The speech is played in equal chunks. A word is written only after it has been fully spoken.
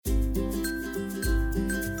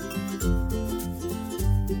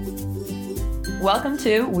Welcome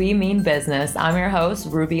to We Mean Business. I'm your host,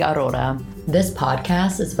 Ruby Aurora. This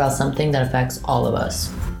podcast is about something that affects all of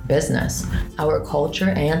us. Business. Our culture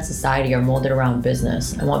and society are molded around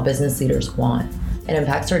business and what business leaders want. It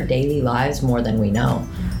impacts our daily lives more than we know.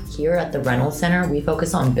 Here at the Reynolds Center, we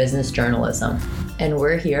focus on business journalism, and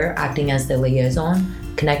we're here acting as the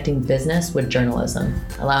liaison, connecting business with journalism,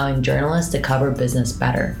 allowing journalists to cover business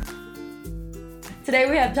better. Today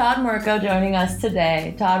we have Todd Murko joining us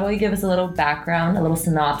today. Todd, will you give us a little background, a little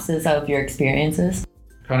synopsis of your experiences?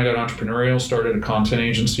 Kind of got entrepreneurial, started a content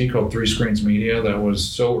agency called Three Screens Media that was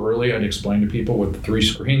so early I'd explain to people what the three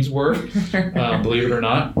screens were, believe it or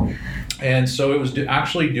not. And so it was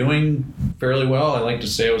actually doing fairly well. I like to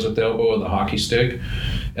say I was at the elbow of the hockey stick.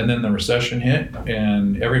 And then the recession hit,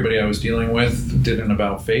 and everybody I was dealing with did an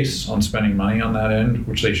about face on spending money on that end,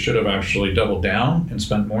 which they should have actually doubled down and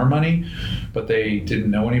spent more money, but they didn't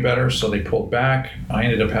know any better, so they pulled back. I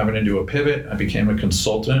ended up having to do a pivot. I became a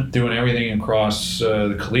consultant, doing everything across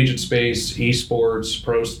the collegiate space, esports,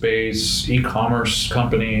 pro space, e-commerce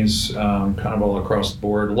companies, kind of all across the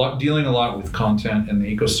board, dealing a lot with content and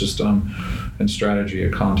the ecosystem and strategy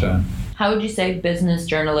of content. How would you say business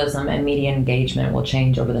journalism and media engagement will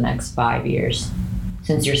change over the next 5 years,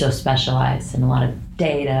 since you're so specialized in a lot of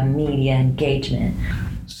data, media engagement?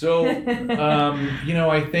 So,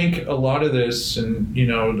 I think a lot of this, and,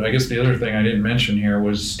 I guess the other thing I didn't mention here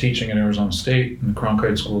was teaching at Arizona State in the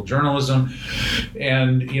Cronkite School of Journalism,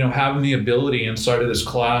 and, having the ability inside of this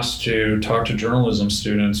class to talk to journalism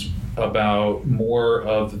students about more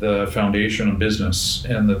of the foundation of business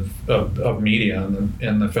and of media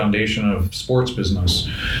and the foundation of sports business.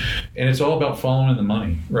 And it's all about following the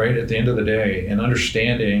money, right? At the end of the day, and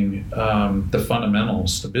understanding the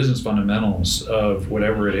fundamentals, the business fundamentals of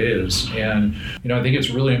whatever it is. And, I think it's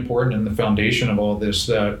really important in the foundation of all this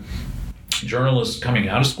that journalists coming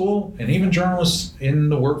out of school and even journalists in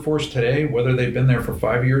the workforce today, whether they've been there for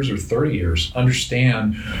 5 years or 30 years,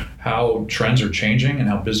 understand how trends are changing and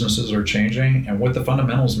how businesses are changing and what the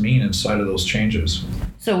fundamentals mean inside of those changes.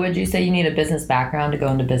 So would you say you need a business background to go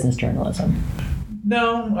into business journalism?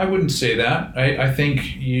 No, I wouldn't say that. I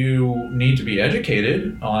think you need to be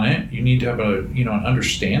educated on it. You need to have an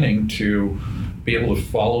understanding to be able to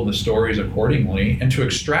follow the stories accordingly and to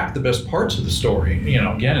extract the best parts of the story.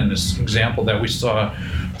 Again, in this example that we saw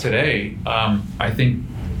today, I think,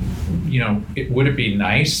 would it be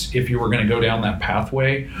nice if you were going to go down that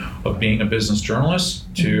pathway of being a business journalist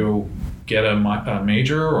to get a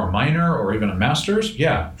major or a minor or even a master's?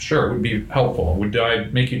 Yeah, sure, it would be helpful. It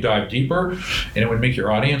would make you dive deeper, and it would make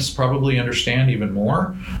your audience probably understand even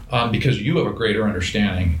more because you have a greater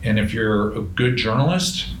understanding. And if you're a good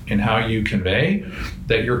journalist in how you convey,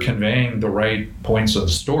 that you're conveying the right points of the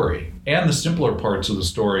story and the simpler parts of the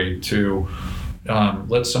story to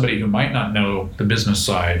let somebody who might not know the business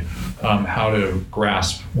side how to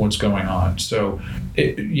grasp what's going on. So,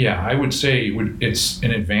 I would say it's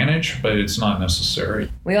an advantage, but it's not necessary.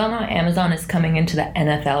 We all know Amazon is coming into the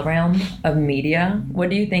NFL realm of media. What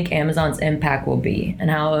do you think Amazon's impact will be and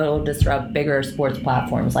how it'll disrupt bigger sports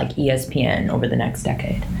platforms like ESPN over the next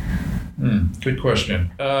decade? Good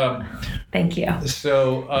question. Thank you.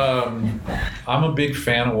 So I'm a big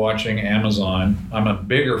fan of watching Amazon. I'm a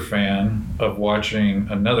bigger fan of watching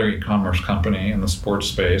another e-commerce company in the sports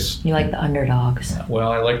space. You like the underdogs?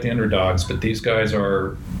 Well, I like the underdogs, but these guys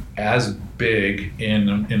are as big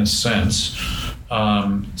in a sense.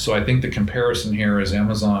 So I think the comparison here is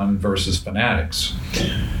Amazon versus Fanatics.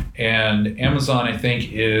 And Amazon, I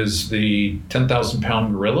think, is the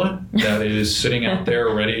 10,000-pound gorilla that is sitting out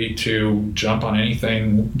there ready to jump on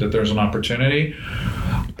anything that there's an opportunity.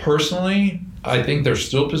 Personally, I think they're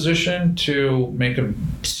still positioned to make a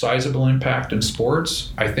sizable impact in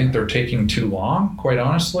sports. I think they're taking too long, quite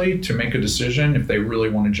honestly, to make a decision if they really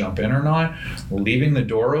want to jump in or not, leaving the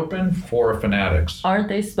door open for Fanatics. Aren't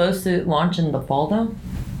they supposed to launch in the fall, though?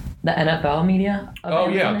 The NFL media? Oh,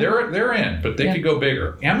 yeah, they're in, but they could go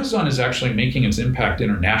bigger. Amazon is actually making its impact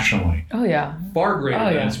internationally. Oh, yeah. Far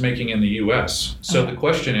greater than it's making in the U.S. So the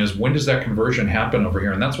question is, when does that conversion happen over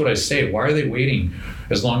here? And that's what I say. Why are they waiting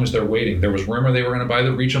as long as they're waiting? There was rumor they were going to buy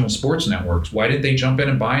the regional sports networks. Why did they jump in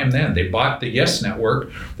and buy them then? They bought the Yes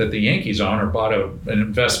Network that the Yankees own or bought an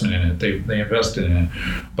investment in it. They invested in it.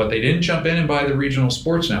 But they didn't jump in and buy the regional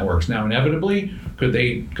sports networks. Now, inevitably, could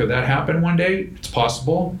that happen one day? It's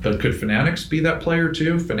possible. But could Fanatics be that player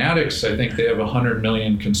too? Fanatics, I think they have 100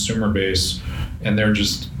 million consumer base and they're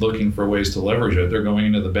just looking for ways to leverage it. They're going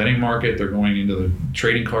into the betting market, they're going into the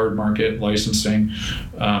trading card market, licensing,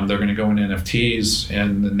 they're going to go into NFTs,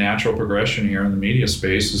 and the natural progression here in the media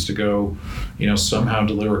space is to go, somehow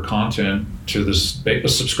deliver content to this,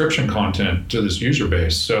 subscription content to this user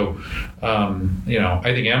base. So, I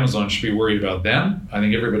think Amazon should be worried about them. I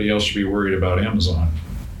think everybody else should be worried about Amazon.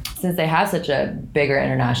 Since they have such a bigger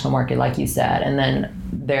international market, like you said, and then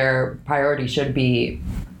their priority should be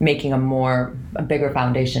making a bigger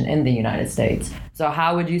foundation in the United States. So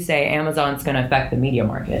how would you say Amazon's going to affect the media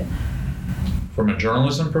market? From a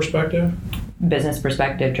journalism perspective? Business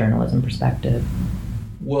perspective, journalism perspective.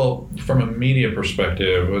 Well, from a media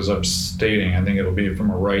perspective, as I'm stating, I think it'll be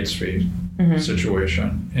from a rights fee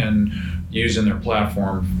situation and using their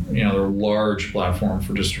platform, their large platform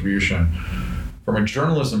for distribution. From a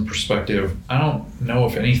journalism perspective, I don't know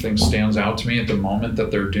if anything stands out to me at the moment that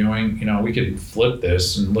they're doing. We could flip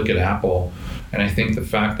this and look at Apple. And I think the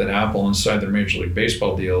fact that Apple, inside their Major League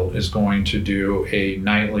Baseball deal, is going to do a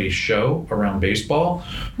nightly show around baseball,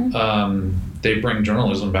 they bring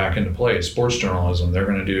journalism back into play, sports journalism. They're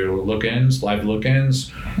going to do look-ins, live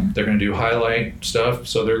look-ins. They're going to do highlight stuff.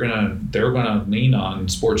 So they're going to lean on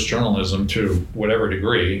sports journalism to whatever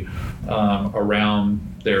degree around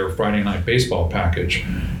their Friday Night Baseball package.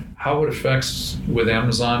 How it affects with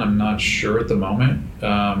Amazon, I'm not sure at the moment.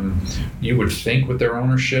 You would think with their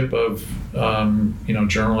ownership of,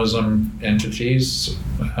 journalism entities,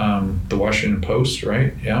 the Washington Post,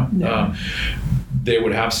 right? Yeah. They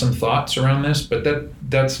would have some thoughts around this, but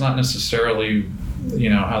that's not necessarily,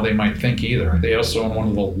 how they might think either. They also own one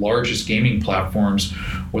of the largest gaming platforms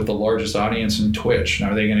with the largest audience in Twitch.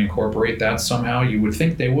 Now, are they going to incorporate that somehow? You would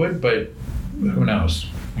think they would, but who knows?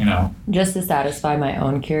 Just to satisfy my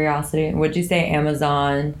own curiosity, would you say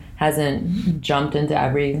Amazon hasn't jumped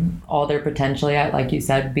into all their potential yet, like you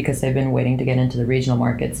said, because they've been waiting to get into the regional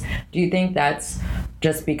markets? Do you think that's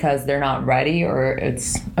just because they're not ready, or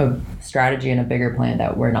it's a strategy and a bigger plan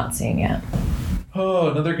that we're not seeing yet? Oh,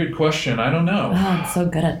 another good question. I don't know. Oh, I'm so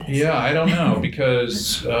good at this. Yeah, I don't know,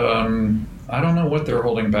 because I don't know what they're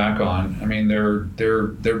holding back on. I mean, they're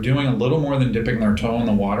doing a little more than dipping their toe in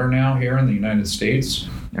the water now here in the United States.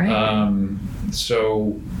 Right.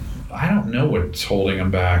 So I don't know what's holding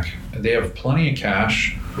them back. They have plenty of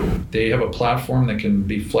cash. They have a platform that can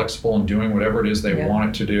be flexible in doing whatever it is they want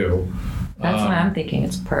it to do. That's why I'm thinking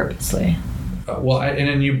it's purposely. And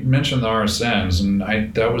then you mentioned the RSNs,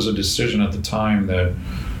 and that was a decision at the time that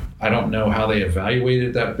I don't know how they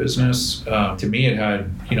evaluated that business. To me, it had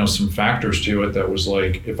some factors to it that was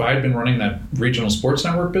like, if I had been running that regional sports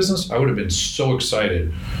network business, I would have been so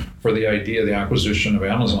excited for the idea of the acquisition of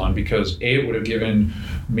Amazon, because it would have given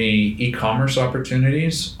me e-commerce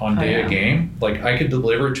opportunities on day of game. Like, I could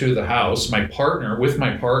deliver to the house, my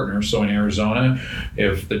partner. So in Arizona,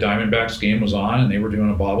 if the Diamondbacks game was on and they were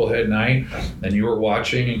doing a bobblehead night and you were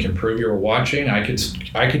watching and can prove you were watching, I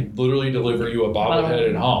could literally deliver you a bobblehead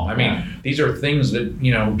at home. I mean, these are things that,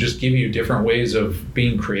 just give you different ways of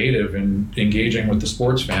being creative and engaging with the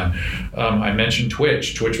sports fan. I mentioned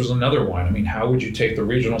Twitch. Twitch was another one. I mean, how would you take the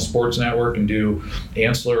regional sports network and do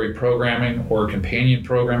ancillary programming or companion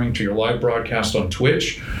programming to your live broadcast on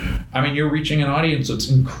Twitch? I mean, you're reaching an audience that's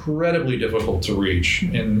incredibly difficult to reach,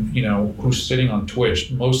 and who's sitting on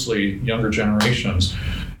Twitch, mostly younger generations.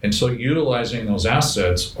 And so utilizing those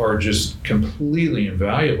assets are just completely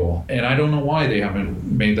invaluable. And I don't know why they haven't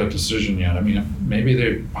made that decision yet. I mean, maybe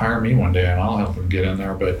they hire me one day and I'll help them get in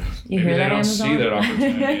there, but maybe they don't see that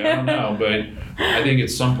opportunity. I don't know, but I think at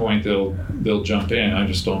some point they'll jump in. I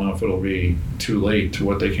just don't know if it'll be too late to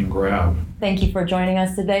what they can grab. Thank you for joining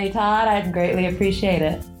us today, Todd. I greatly appreciate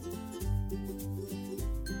it.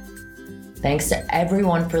 Thanks to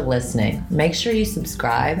everyone for listening. Make sure you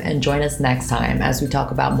subscribe and join us next time as we talk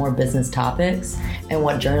about more business topics and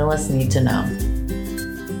what journalists need to know.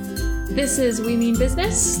 This is We Mean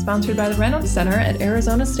Business, sponsored by the Reynolds Center at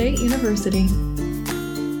Arizona State University.